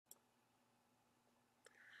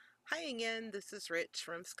Hi again, this is Riech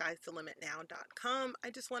from sky'sthelimitnow.com. I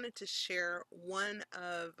just wanted to share one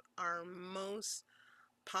of our most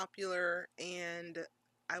popular and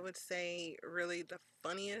I would say really the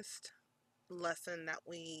funniest lesson that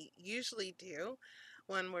we usually do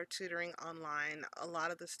when we're tutoring online. A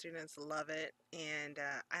lot of the students love it and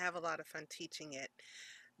I have a lot of fun teaching it.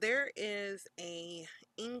 There is a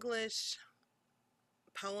English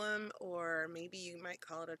poem, or maybe you might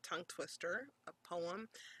call it a tongue twister, a poem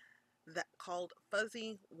that called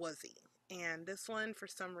Fuzzy Wuzzy. And this one, for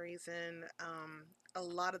some reason, a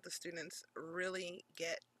lot of the students really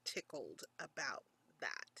get tickled about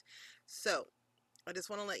that. So I just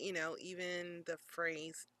want to let you know, even the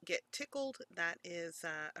phrase get tickled, that is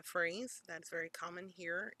a phrase that's very common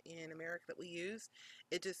here in America that we use.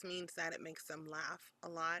 It just means that it makes them laugh a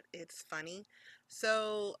lot. It's funny.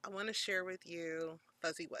 So I want to share with you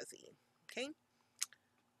Fuzzy Wuzzy. Okay?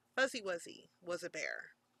 Fuzzy Wuzzy was a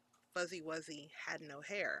bear. Fuzzy Wuzzy had no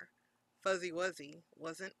hair. Fuzzy Wuzzy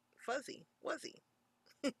wasn't fuzzy, was he?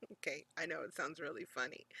 Okay, I know it sounds really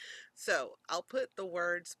funny. So I'll put the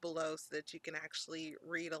words below so that you can actually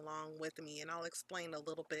read along with me, and I'll explain a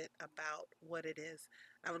little bit about what it is.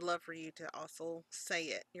 I would love for you to also say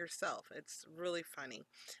it yourself. It's really funny.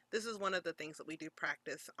 This is one of the things that we do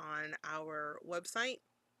practice on our website.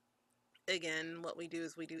 Again, what we do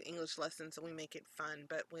is we do English lessons and we make it fun,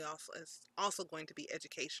 but it's also going to be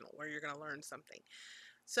educational where you're going to learn something.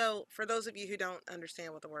 So for those of you who don't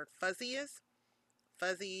understand what the word fuzzy is,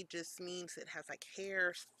 fuzzy just means it has like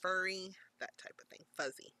hair, furry, that type of thing.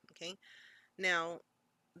 Fuzzy, okay? Now,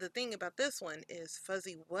 the thing about this one is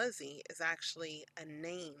Fuzzy Wuzzy is actually a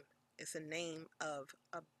name. It's a name of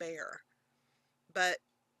a bear. But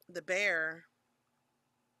the bear,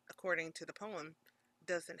 according to the poem,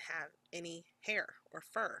 doesn't have any hair or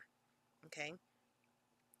fur, okay?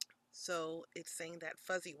 So it's saying that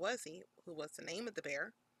Fuzzy Wuzzy, who was the name of the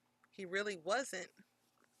bear, he really wasn't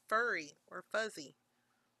furry or fuzzy,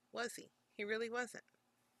 was he? He really wasn't.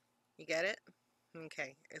 You get it?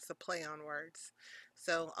 Okay, it's a play on words.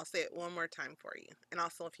 So I'll say it one more time for you. And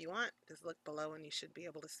also, if you want, just look below and you should be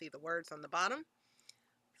able to see the words on the bottom.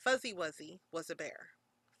 Fuzzy Wuzzy was a bear.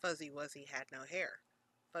 Fuzzy Wuzzy had no hair.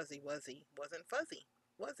 Fuzzy Wuzzy wasn't fuzzy,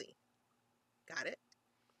 was he? Got it?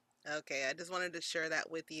 Okay, I just wanted to share that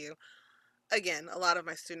with you. Again, a lot of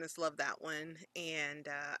my students love that one, and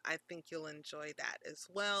I think you'll enjoy that as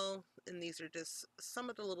well. And these are just some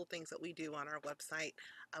of the little things that we do on our website.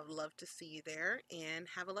 I would love to see you there and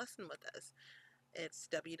have a lesson with us. It's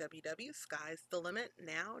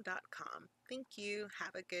www.sky'sthelimitnow.com. Thank you.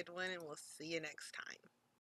 Have a good one, and we'll see you next time.